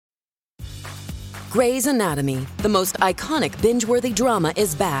Grey's Anatomy, the most iconic binge-worthy drama,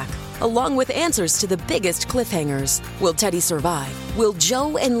 is back, along with answers to the biggest cliffhangers. Will Teddy survive? Will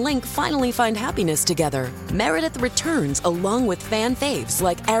Joe and Link finally find happiness together? Meredith returns along with fan faves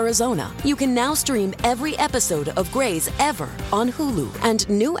like Arizona. You can now stream every episode of Grey's ever on Hulu, and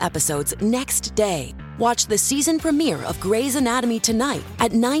new episodes next day. Watch the season premiere of Grey's Anatomy tonight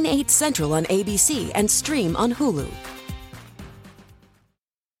at 9/8 Central on ABC and stream on Hulu.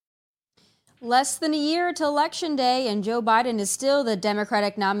 Less than a year to Election Day, and Joe Biden is still the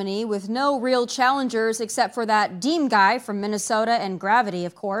Democratic nominee with no real challengers except for that Dean guy from Minnesota and Gravity,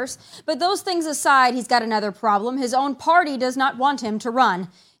 of course. But those things aside, he's got another problem. His own party does not want him to run.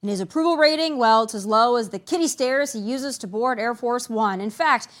 And his approval rating, well, it's as low as the kiddie stairs he uses to board Air Force One. In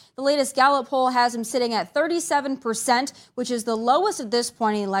fact, the latest Gallup poll has him sitting at 37%, which is the lowest at this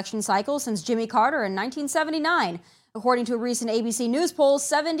point in the election cycle since Jimmy Carter in 1979. According to a recent ABC News poll,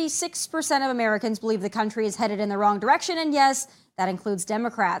 76% of Americans believe the country is headed in the wrong direction, and yes, that includes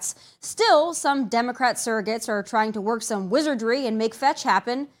Democrats. Still, some Democrat surrogates are trying to work some wizardry and make fetch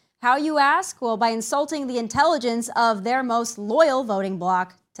happen. How, you ask? Well, by insulting the intelligence of their most loyal voting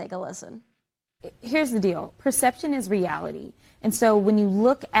bloc. Take a listen. Here's the deal. Perception is reality. And so when you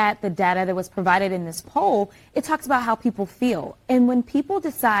look at the data that was provided in this poll, it talks about how people feel. And when people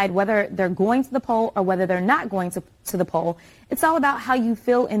decide whether they're going to the poll or whether they're not going to the poll, it's all about how you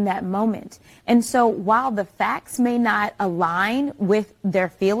feel in that moment. And so while the facts may not align with their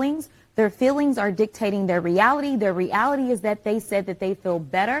feelings are dictating their reality. Their reality is that they said that they feel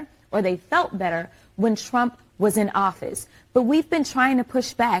better or they felt better when Trump was in office. But we've been trying to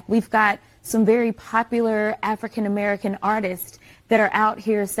push back. We've got some very popular African-American artists that are out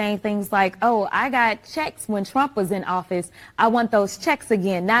here saying things like, oh, I got checks when Trump was in office. I want those checks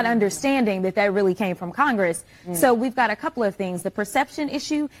again, not understanding that that really came from Congress. So we've got a couple of things, the perception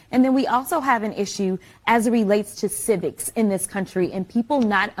issue, and then we also have an issue as it relates to civics in this country and people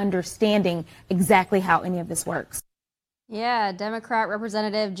not understanding exactly how any of this works. Yeah, Democrat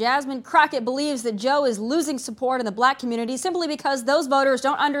Representative Jasmine Crockett believes that Joe is losing support in the black community simply because those voters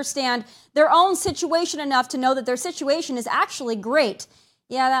don't understand their own situation enough to know that their situation is actually great.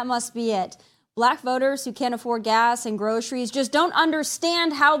 Yeah, that must be it. Black voters who can't afford gas and groceries just don't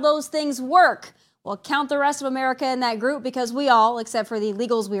understand how those things work. Well, count the rest of America in that group because we all, except for the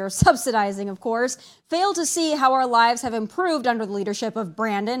illegals we are subsidizing, of course, fail to see how our lives have improved under the leadership of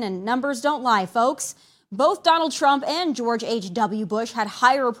Brandon, and numbers don't lie, folks. Both Donald Trump and George H.W. Bush had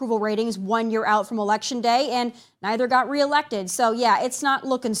higher approval ratings 1 year out from Election Day, and neither got reelected. So, yeah, it's not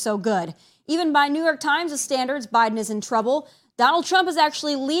looking so good. Even by New York Times standards, Biden is in trouble. Donald Trump is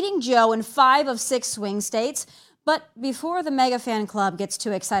actually leading Joe in 5 of 6 swing states. But before the mega fan club gets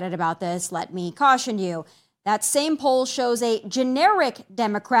too excited about this, let me caution you. That same poll shows a generic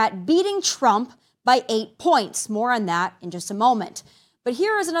Democrat beating Trump by 8 points. More on that in just a moment. But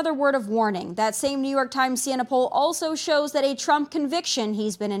here is another word of warning. That same New York Times Siena poll also shows that a Trump conviction,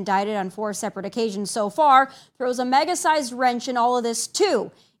 he's been indicted on 4 separate occasions so far, throws a mega-sized wrench in all of this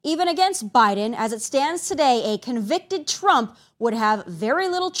too. Even against Biden, as it stands today, a convicted Trump would have very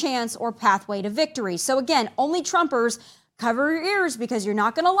little chance or pathway to victory. So again, only Trumpers, cover your ears because you're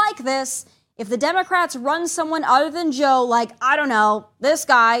not going to like this. If the Democrats run someone other than Joe, like, I don't know, this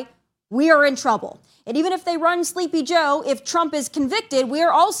guy, we are in trouble. And even if they run Sleepy Joe, if Trump is convicted, we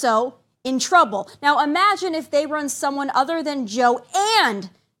are also in trouble. Now, imagine if they run someone other than Joe and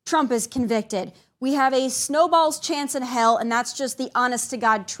Trump is convicted. We have a snowball's chance in hell, and that's just the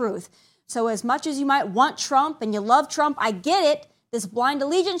honest-to-God truth. So as much as you might want Trump and you love Trump, I get it. This blind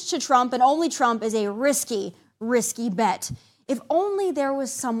allegiance to Trump and only Trump is a risky, risky bet. If only there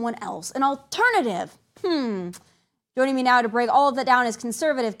was someone else, an alternative. Joining me now to break all of that down is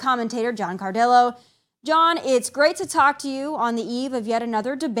conservative commentator John Cardillo. John, it's great to talk to you on the eve of yet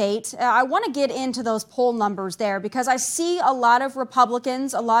another debate. I want to get into those poll numbers there because I see a lot of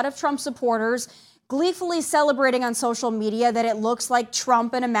Republicans, a lot of Trump supporters gleefully celebrating on social media that it looks like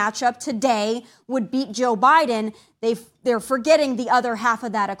Trump in a matchup today would beat Joe Biden. They're forgetting the other half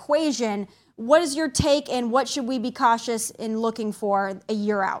of that equation. What is your take, and what should we be cautious in looking for a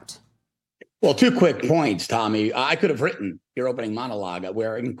year out? Well, 2 quick points, Tommy. I could have written your opening monologue.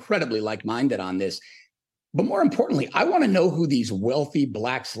 We're incredibly like-minded on this. But more importantly, I want to know who these wealthy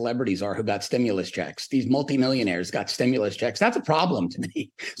black celebrities are who got stimulus checks. These multimillionaires got stimulus checks. That's a problem to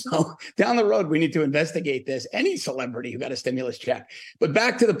me. So down the road, we need to investigate this. Any celebrity who got a stimulus check. But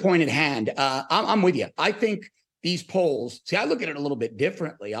back to the point at hand, I'm with you. I think these polls, I look at it a little bit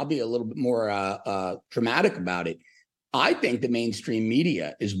differently. I'll be a little bit more dramatic about it. I think the mainstream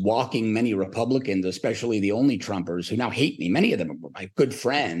media is walking many Republicans, especially the only Trumpers who now hate me. Many of them are my good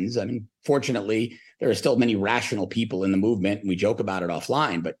friends. I mean, fortunately, there are still many rational people in the movement, and we joke about it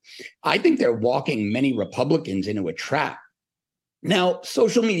offline. But I think they're walking many Republicans into a trap. Now,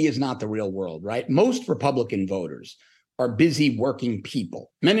 social media is not the real world, right? Most Republican voters are busy working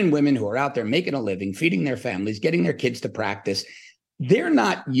people, men and women who are out there making a living, feeding their families, getting their kids to practice. They're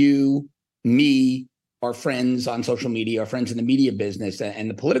not you, me, our friends on social media, our friends in the media business and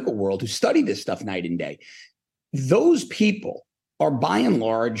the political world who study this stuff night and day. Those people are by and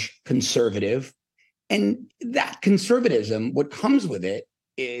large conservative. And that conservatism, what comes with it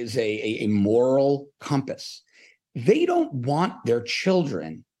is a moral compass. They don't want their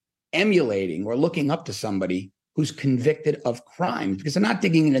children emulating or looking up to somebody who's convicted of crimes because they're not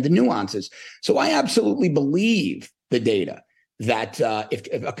digging into the nuances. So I absolutely believe the data that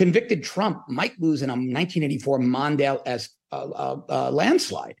if a convicted Trump might lose in a 1984 Mondale-esque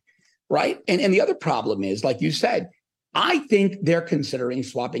landslide, right? And the other problem is, like you said, I think they're considering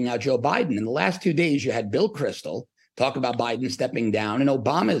swapping out Joe Biden. In the last 2 days, you had Bill Kristol talk about Biden stepping down, and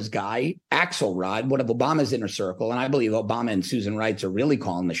Obama's guy, Axelrod, one of Obama's inner circle, and I believe Obama and Susan Rice are really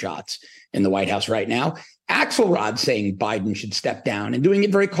calling the shots in the White House right now. Axelrod saying Biden should step down and doing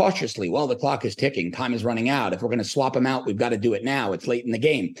it very cautiously. Well, the clock is ticking. Time is running out. If we're going to swap him out, we've got to do it now. It's late in the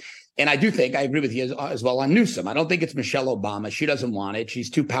game. And I do think I agree with you as well on Newsom. I don't think it's Michelle Obama. She doesn't want it. She's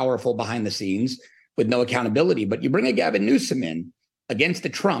too powerful behind the scenes with no accountability. But you bring a Gavin Newsom in against a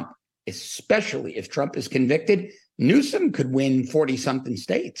Trump, especially if Trump is convicted, Newsom could win 40-something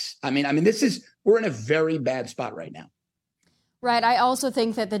states. I mean, we're in a very bad spot right now. Right. I also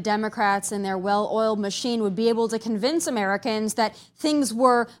think that the Democrats and their well-oiled machine would be able to convince Americans that things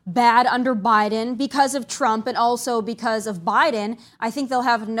were bad under Biden because of Trump and also because of Biden. I think they'll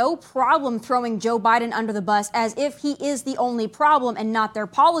have no problem throwing Joe Biden under the bus as if he is the only problem and not their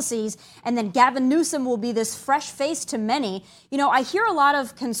policies. And then Gavin Newsom will be this fresh face to many. You know, I hear a lot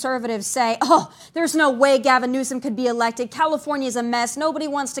of conservatives say, oh, there's no way Gavin Newsom could be elected. California's a mess. Nobody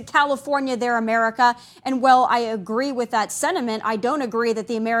wants to California their America. And well, I agree with that sentiment. I don't agree that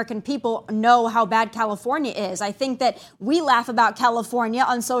the American people know how bad California is. I think that we laugh about California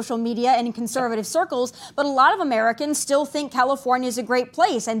on social media and in conservative circles, but a lot of Americans still think California is a great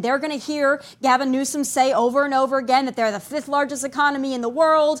place. And they're going to hear Gavin Newsom say over and over again that they're the 5th largest economy in the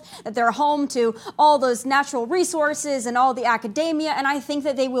world, that they're home to all those natural resources and all the academia. And I think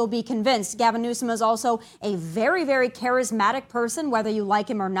that they will be convinced. Gavin Newsom is also a very, very charismatic person, whether you like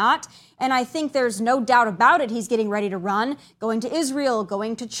him or not. And I think there's no doubt about it. He's getting ready to run, going to Israel,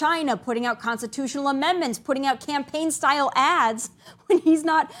 going to China, putting out constitutional amendments, putting out campaign-style ads when he's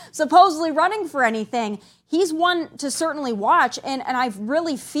not supposedly running for anything. He's one to certainly watch. And I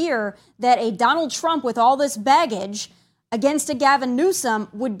really fear that a Donald Trump with all this baggage against a Gavin Newsom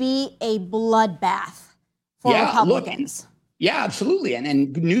would be a bloodbath for Republicans. Yeah, absolutely.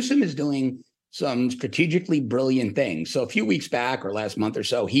 And Newsom is doing some strategically brilliant things. So a few weeks back or last month or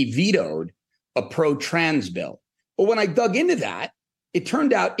so, he vetoed a pro-trans bill. But when I dug into that, it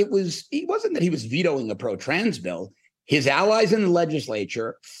turned out it wasn't that he was vetoing a pro-trans bill. His allies in the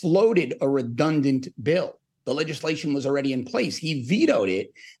legislature floated a redundant bill. The legislation was already in place. He vetoed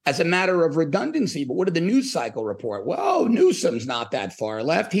it as a matter of redundancy. But what did the news cycle report? Well, Newsom's not that far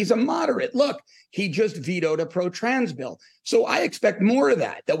left. He's a moderate. Look, he just vetoed a pro-trans bill. So I expect more of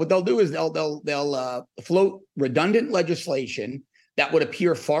that. That what they'll do is they'll float redundant legislation that would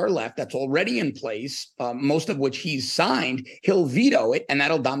appear far left, that's already in place, most of which he's signed. He'll veto it, and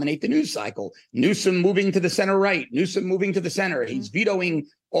that'll dominate the news cycle. Newsom moving to the center right, Newsom moving to the center. He's vetoing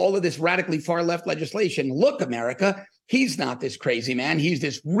all of this radically far left legislation. Look, America, he's not this crazy man. He's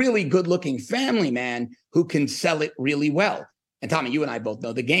this really good looking family man who can sell it really well. And Tommy, you and I both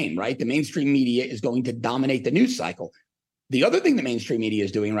know the game, right? The mainstream media is going to dominate the news cycle. The other thing the mainstream media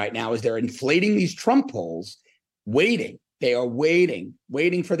is doing right now is they're inflating these Trump polls, waiting. They are waiting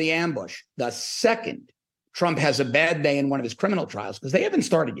for the ambush. The second Trump has a bad day in one of his criminal trials, because they haven't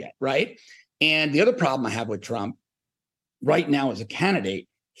started yet, right? And the other problem I have with Trump right now as a candidate,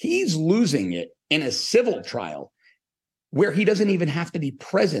 he's losing it in a civil trial where he doesn't even have to be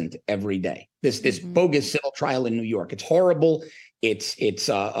present every day. This bogus civil trial in New York. It's horrible. It's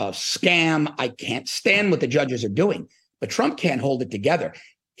a scam. I can't stand what the judges are doing. But Trump can't hold it together.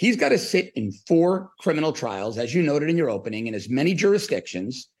 He's got to sit in 4 criminal trials, as you noted in your opening, in as many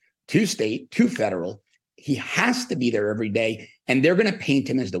jurisdictions, 2 state, 2 federal. He has to be there every day. And they're going to paint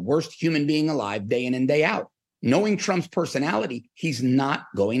him as the worst human being alive day in and day out. Knowing Trump's personality, he's not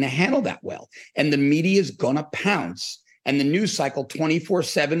going to handle that well. And the media is going to pounce. And the news cycle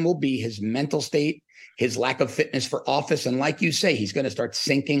 24/7 will be his mental state, his lack of fitness for office. And like you say, he's going to start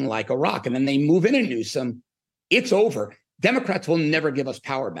sinking like a rock. And then they move in a Newsom. It's over. Democrats will never give us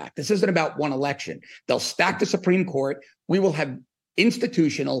power back. This isn't about one election. They'll stack the Supreme Court. We will have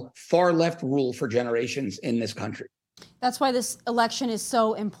institutional far left rule for generations in this country. That's why this election is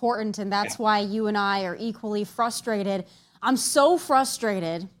so important. And that's why you and I are equally frustrated. I'm so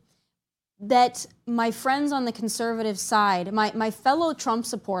frustrated that my friends on the conservative side, my fellow Trump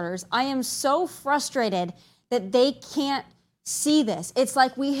supporters, I am so frustrated that they can't see this. It's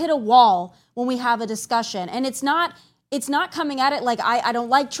like we hit a wall when we have a discussion. And it's not coming at it like I don't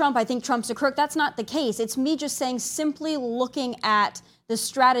like Trump, I think Trump's a crook. That's not the case. It's me just saying, simply looking at the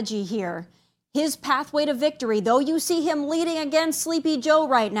strategy here. His pathway to victory, though you see him leading against Sleepy Joe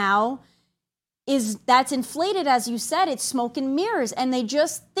right now, that's inflated, as you said. It's smoke and mirrors, and they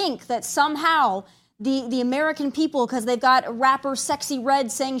just think that somehow the American people, because they've got rapper Sexy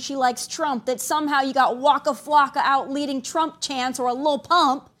Red saying she likes Trump, that somehow you got Waka Flocka out leading Trump chants or a Lil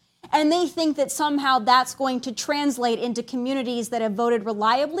Pump, and they think that somehow that's going to translate into communities that have voted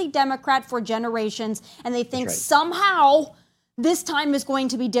reliably Democrat for generations, and they think somehow this time is going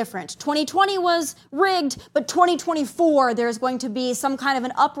to be different. 2020 was rigged, but 2024, there's going to be some kind of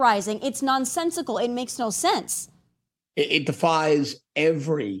an uprising. It's nonsensical. It makes no sense. It defies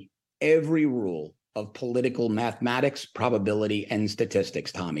every rule of political mathematics, probability, and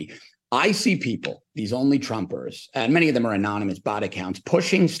statistics, Tommy. I see people, these only Trumpers, and many of them are anonymous bot accounts,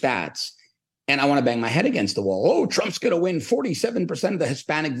 pushing stats, and I want to bang my head against the wall. Oh, Trump's going to win 47% of the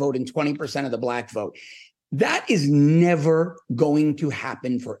Hispanic vote and 20% of the Black vote. That is never going to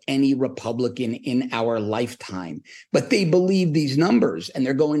happen for any Republican in our lifetime. But they believe these numbers, and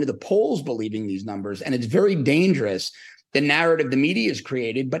they're going to the polls believing these numbers. And it's very dangerous, the narrative the media has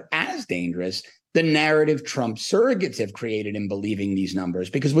created, but as dangerous, the narrative Trump surrogates have created in believing these numbers.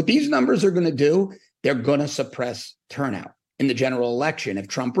 Because what these numbers are going to do, they're going to suppress turnout in the general election. If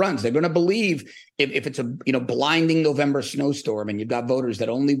Trump runs, they're going to believe if it's a blinding November snowstorm and you've got voters that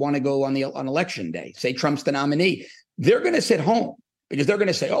only want to go on election day, say Trump's the nominee, they're going to sit home because they're going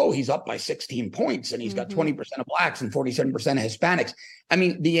to say, oh, he's up by 16 points and he's got 20% of Blacks and 47% of Hispanics. I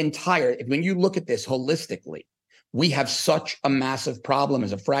mean, when you look at this holistically, we have such a massive problem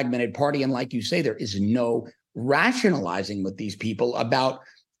as a fragmented party. And like you say, there is no rationalizing with these people about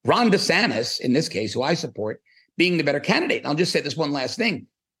Ron DeSantis, in this case, who I support, being the better candidate. And I'll just say this one last thing.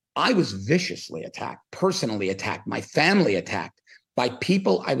 I was viciously attacked, personally attacked, my family attacked by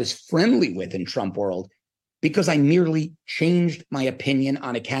people I was friendly with in Trump world because I merely changed my opinion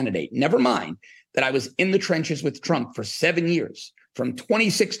on a candidate. Never mind that I was in the trenches with Trump for 7 years, from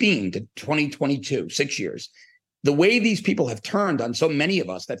 2016 to 2022, 6 years. The way these people have turned on so many of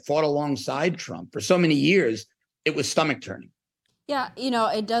us that fought alongside Trump for so many years, it was stomach turning. Yeah,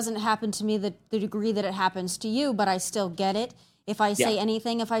 it doesn't happen to me the degree that it happens to you, but I still get it. If I say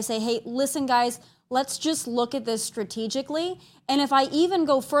anything, if I say, hey, listen, guys, let's just look at this strategically. And if I even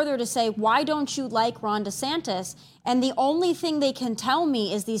go further to say, why don't you like Ron DeSantis? And the only thing they can tell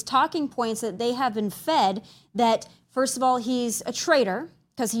me is these talking points that they have been fed that, first of all, he's a traitor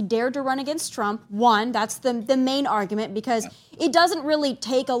because he dared to run against Trump. One, that's the main argument, because it doesn't really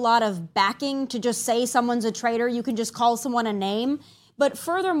take a lot of backing to just say someone's a traitor. You can just call someone a name. But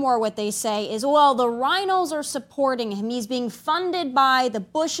furthermore, what they say is, well, the rhinos are supporting him. He's being funded by the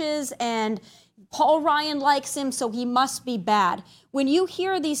Bushes and Paul Ryan likes him, so he must be bad. When you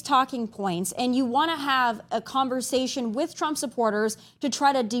hear these talking points and you want to have a conversation with Trump supporters to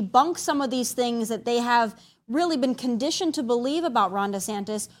try to debunk some of these things that they have really been conditioned to believe about Ron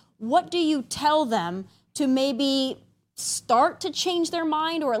DeSantis, what do you tell them to maybe start to change their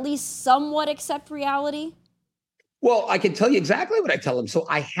mind or at least somewhat accept reality? Well, I can tell you exactly what I tell them. So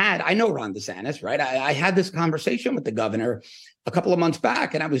I know Ron DeSantis, right? I had this conversation with the governor a couple of months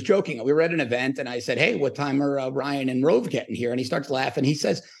back, and I was joking. We were at an event, and I said, hey, what time are Ryan and Rove getting here? And he starts laughing. He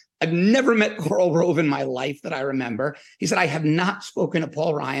says, I've never met Karl Rove in my life that I remember. He said, I have not spoken to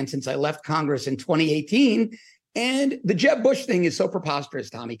Paul Ryan since I left Congress in 2018. And the Jeb Bush thing is so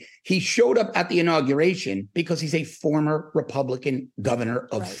preposterous, Tommy. He showed up at the inauguration because he's a former Republican governor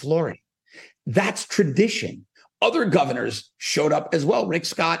of Florida. That's tradition. Other governors showed up as well. Rick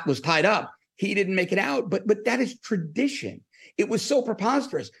Scott was tied up. He didn't make it out, but that is tradition. It was so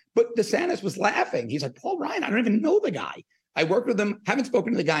preposterous. But DeSantis was laughing. He's like, Paul Ryan, I don't even know the guy. I worked with him, haven't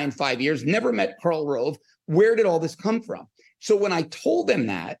spoken to the guy in 5 years, never met Karl Rove. Where did all this come from? So when I told them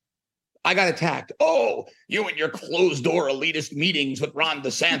that, I got attacked. Oh, you and your closed door elitist meetings with Ron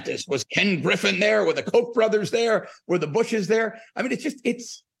DeSantis. Was Ken Griffin there? Were the Koch brothers there? Were the Bushes there? I mean,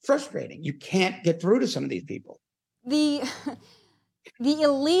 it's frustrating. You can't get through to some of these people. The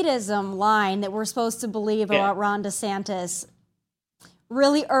elitism line that we're supposed to believe about Ron DeSantis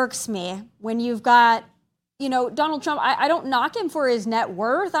really irks me when you've got, Donald Trump. I don't knock him for his net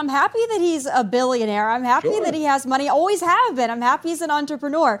worth. I'm happy that he's a billionaire. I'm happy that he has money. Always have been. I'm happy he's an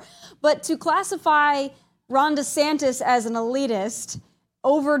entrepreneur. But to classify Ron DeSantis as an elitist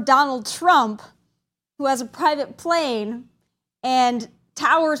over Donald Trump, who has a private plane and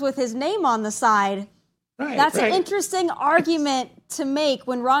towers with his name on the side, that's an interesting argument to make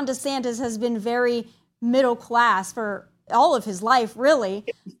when Ron DeSantis has been very middle class for all of his life, really.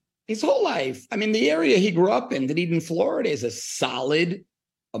 His whole life. I mean, the area he grew up in, Dunedin, Florida, is a solid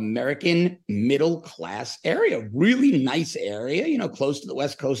American middle class area. Really nice area, close to the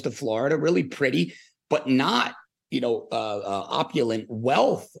west coast of Florida, really pretty, but not, opulent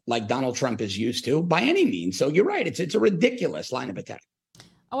wealth like Donald Trump is used to by any means. So you're right. It's a ridiculous line of attack.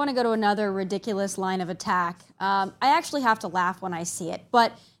 I want to go to another ridiculous line of attack. I actually have to laugh when I see it,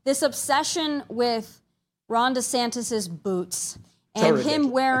 but this obsession with Ron DeSantis's boots and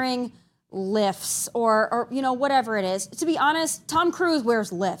him wearing lifts or whatever it is. To be honest, Tom Cruise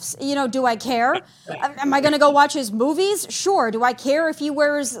wears lifts. Do I care? Am I going to go watch his movies? Sure. Do I care if he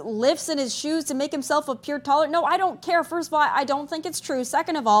wears lifts in his shoes to make himself appear taller? No, I don't care. First of all, I don't think it's true.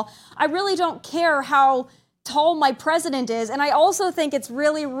 Second of all, I really don't care how tall my president is. And I also think it's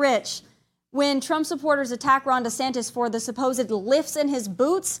really rich when Trump supporters attack Ron DeSantis for the supposed lifts in his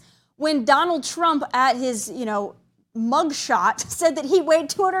boots, when Donald Trump at his, mugshot said that he weighed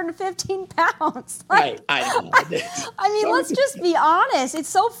 215 pounds. Like, I mean, let's just be honest. It's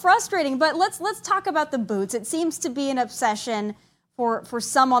so frustrating. But let's talk about the boots. It seems to be an obsession for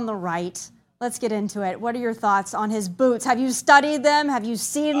some on the right. Let's get into it. What are your thoughts on his boots? Have you studied them? Have you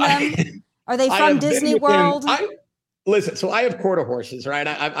seen them? Are they from Disney World? Listen, so I have quarter horses, right?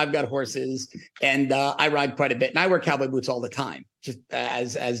 I've got horses, and I ride quite a bit, and I wear cowboy boots all the time, just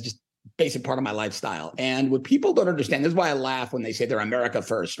as just basic part of my lifestyle. And what people don't understand, this is why I laugh when they say they're America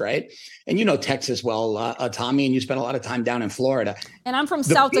first, right? And you know Texas well, Tommy, and you spent a lot of time down in Florida. And I'm from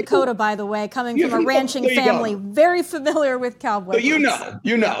South Dakota, by the way, coming from a ranching family, very familiar with cowboy boots.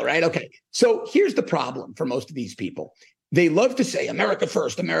 You know, right? Okay. So here's the problem for most of these people. They love to say America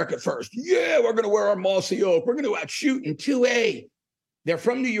first, America first. Yeah, we're going to wear our mossy oak. We're going to outshoot in 2A. They're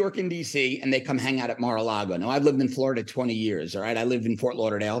from New York and D.C., and they come hang out at Mar-a-Lago. Now, I've lived in Florida 20 years, all right? I lived in Fort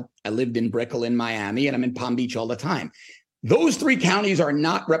Lauderdale. I lived in Brickell in Miami, and I'm in Palm Beach all the time. Those three counties are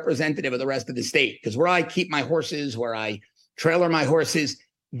not representative of the rest of the state, because where I keep my horses, where I trailer my horses,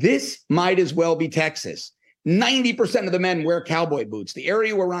 this might as well be Texas. 90% of the men wear cowboy boots. The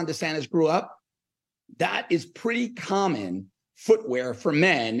area where Ron DeSantis grew up, that is pretty common footwear for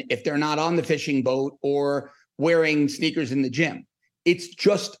men if they're not on the fishing boat or wearing sneakers in the gym. It's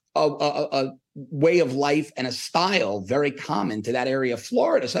just a way of life and a style very common to that area of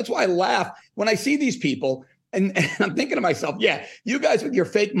Florida. So that's why I laugh when I see these people. And I'm thinking to myself, yeah, you guys with your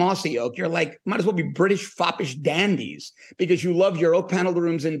fake mossy oak, you're like, might as well be British foppish dandies because you love your oak paneled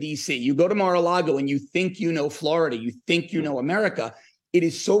rooms in D.C. You go to Mar-a-Lago and you think you know Florida. You think you know America. It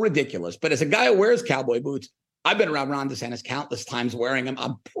is so ridiculous. But as a guy who wears cowboy boots, I've been around Ron DeSantis countless times wearing them.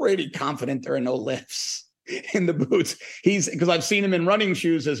 I'm pretty confident there are no lifts in the boots. Because I've seen him in running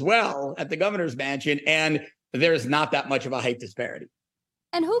shoes as well at the governor's mansion, and there's not that much of a height disparity.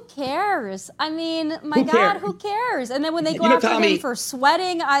 And who cares? I mean, my God, who cares? And then when they go after him for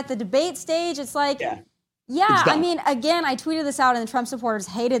sweating at the debate stage, it's like, yeah, I mean, again, I tweeted this out and the Trump supporters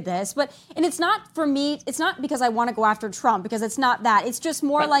hated this, and it's not for me, it's not because I want to go after Trump, because it's not that. It's just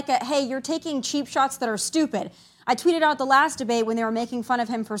more like hey, you're taking cheap shots that are stupid. I tweeted out the last debate when they were making fun of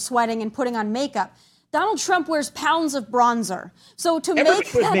him for sweating and putting on makeup. Donald Trump wears pounds of bronzer. So to make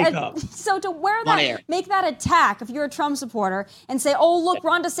that attack, if you're a Trump supporter, and say, oh, look,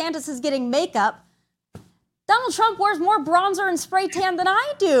 Ron DeSantis is getting makeup, Donald Trump wears more bronzer and spray tan than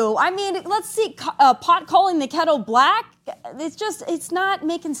I do. I mean, let's see, pot calling the kettle black. It's not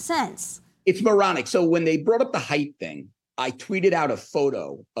making sense. It's moronic. So when they brought up the height thing, I tweeted out a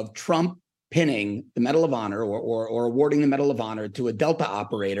photo of Trump pinning the Medal of Honor or awarding the Medal of Honor to a Delta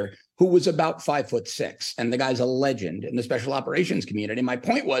operator who was about 5'6", and the guy's a legend in the special operations community. My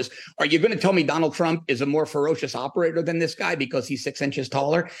point was, are you going to tell me Donald Trump is a more ferocious operator than this guy because he's 6 inches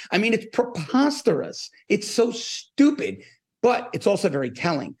taller? I mean, it's preposterous. It's so stupid, but it's also very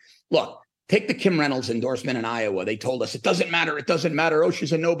telling. Look, take the Kim Reynolds endorsement in Iowa. They told us it doesn't matter. It doesn't matter. Oh,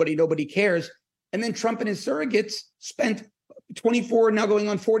 she's a nobody. Nobody cares. And then Trump and his surrogates spent 24, now going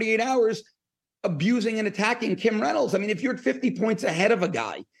on 48 hours abusing and attacking Kim Reynolds. I mean, if you're at 50 points ahead of a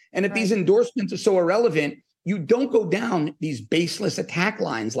guy, and if these endorsements are so irrelevant, you don't go down these baseless attack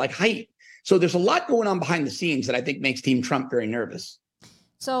lines like height. So there's a lot going on behind the scenes that I think makes Team Trump very nervous.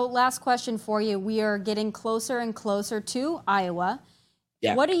 So last question for you. We are getting closer and closer to Iowa.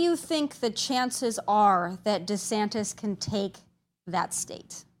 Yeah. What do you think the chances are that DeSantis can take that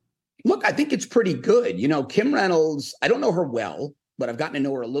state? Look, I think it's pretty good. Kim Reynolds, I don't know her well, but I've gotten to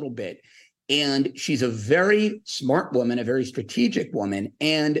know her a little bit. And she's a very smart woman, a very strategic woman,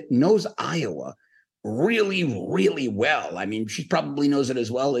 and knows Iowa really, really well. I mean, she probably knows it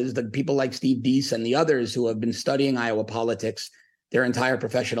as well as the people like Steve Deese and the others who have been studying Iowa politics their entire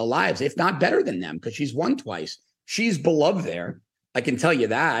professional lives, if not better than them, because she's won twice. She's beloved there. I can tell you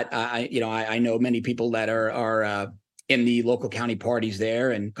that. I know many people that are in the local county parties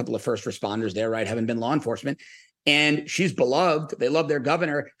there, and a couple of first responders there, right, haven't been law enforcement. And she's beloved. They love their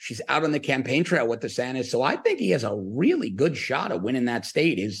governor. She's out on the campaign trail with DeSantis. So I think he has a really good shot of winning that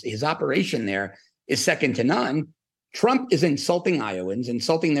state. His operation there is second to none. Trump is insulting Iowans,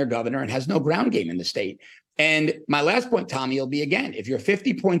 insulting their governor, and has no ground game in the state. And my last point, Tommy, will be, again, if you're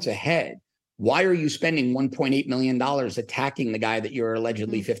 50 points ahead, why are you spending $1.8 million attacking the guy that you're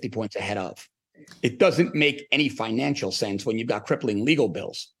allegedly 50 points ahead of? It doesn't make any financial sense when you've got crippling legal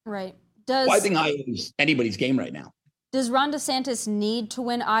bills. Right. I think Iowa's anybody's game right now. Does Ron DeSantis need to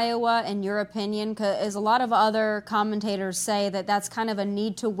win Iowa, in your opinion? Because a lot of other commentators say that that's kind of a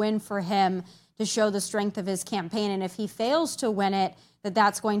need to win for him to show the strength of his campaign. And if he fails to win it,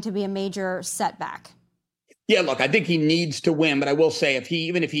 that's going to be a major setback. Yeah, look, I think he needs to win, but I will say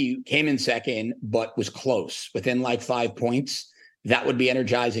even if he came in second but was close, within like 5 points, that would be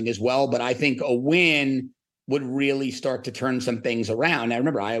energizing as well. But I think a win would really start to turn some things around. Now,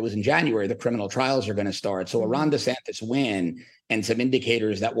 remember, Iowa's in January. The criminal trials are going to start. So a Ron DeSantis win and some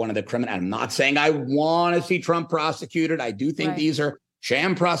indicators that one of the criminal, I'm not saying I want to see Trump prosecuted. I do think these are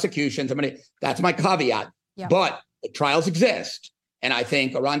sham prosecutions. That's my caveat. Yeah. But the trials exist. And I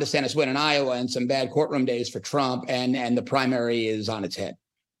think a Ron DeSantis win in Iowa and some bad courtroom days for Trump, and the primary is on its head.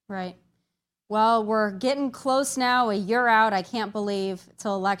 Right. Well, we're getting close now, a year out, I can't believe,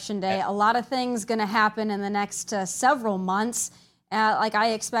 till Election Day. Yeah. A lot of things going to happen in the next several months. Like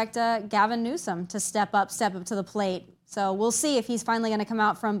I expect Gavin Newsom to step up to the plate. So we'll see if he's finally going to come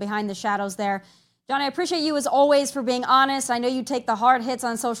out from behind the shadows there. John, I appreciate you as always for being honest. I know you take the hard hits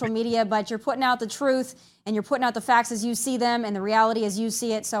on social media, but you're putting out the truth and you're putting out the facts as you see them and the reality as you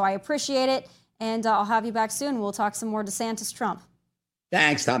see it. So I appreciate it. And I'll have you back soon. We'll talk some more DeSantis-Trump.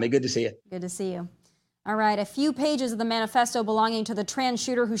 Thanks, Tommy. Good to see you. Good to see you. All right, a few pages of the manifesto belonging to the trans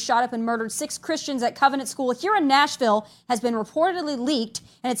shooter who shot up and murdered 6 Christians at Covenant School here in Nashville has been reportedly leaked,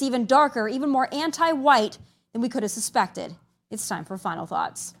 and it's even darker, even more anti-white than we could have suspected. It's time for Final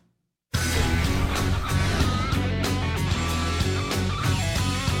Thoughts.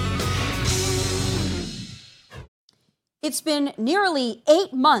 It's been nearly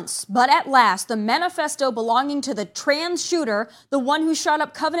 8 months, but at last, the manifesto belonging to the trans shooter, the one who shot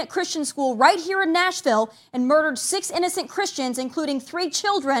up Covenant Christian School right here in Nashville and murdered 6 innocent Christians, including 3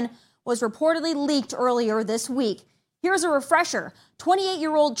 children, was reportedly leaked earlier this week. Here's a refresher.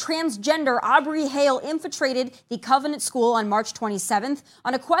 28-year-old transgender Aubrey Hale infiltrated the Covenant School on March 27th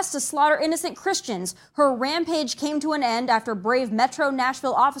on a quest to slaughter innocent Christians. Her rampage came to an end after brave Metro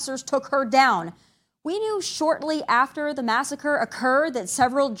Nashville officers took her down. We knew shortly after the massacre occurred that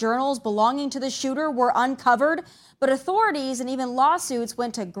several journals belonging to the shooter were uncovered, but authorities and even lawsuits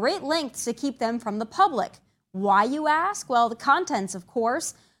went to great lengths to keep them from the public. Why, you ask? Well, the contents, of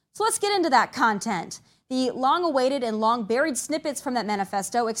course. So let's get into that content. The long-awaited and long-buried snippets from that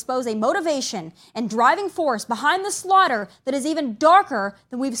manifesto expose a motivation and driving force behind the slaughter that is even darker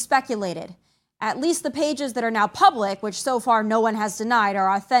than we've speculated. At least the pages that are now public, which so far no one has denied,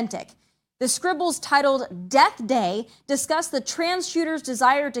 are authentic. The scribbles titled Death Day discuss the trans shooter's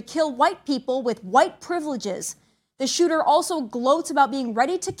desire to kill white people with white privileges. The shooter also gloats about being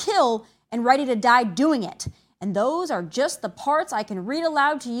ready to kill and ready to die doing it. And those are just the parts I can read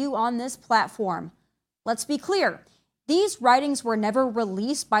aloud to you on this platform. Let's be clear. These writings were never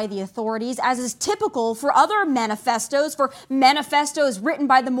released by the authorities, as is typical for other manifestos, written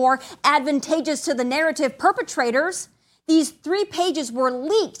by the more advantageous to the narrative perpetrators. These 3 pages were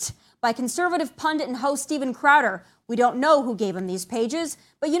leaked by conservative pundit and host Steven Crowder. We don't know who gave him these pages,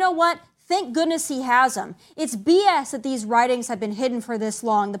 but you know what? Thank goodness he has them. It's BS that these writings have been hidden for this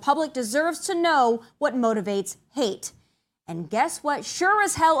long. The public deserves to know what motivates hate. And guess what sure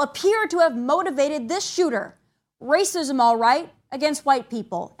as hell appeared to have motivated this shooter? Racism, all right, against white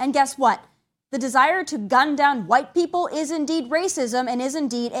people. And guess what? The desire to gun down white people is indeed racism and is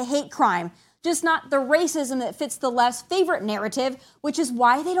indeed a hate crime. Just not the racism that fits the left's favorite narrative, which is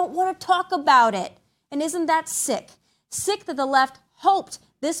why they don't want to talk about it. And isn't that sick? Sick that the left hoped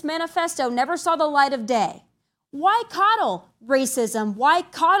this manifesto never saw the light of day. Why coddle racism? Why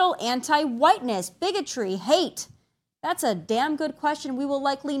coddle anti-whiteness, bigotry, hate? That's a damn good question we will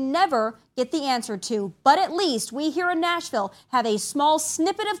likely never get the answer to. But at least we here in Nashville have a small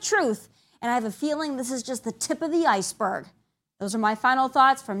snippet of truth, and I have a feeling this is just the tip of the iceberg. Those are my final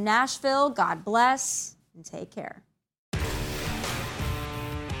thoughts from Nashville. God bless and take care.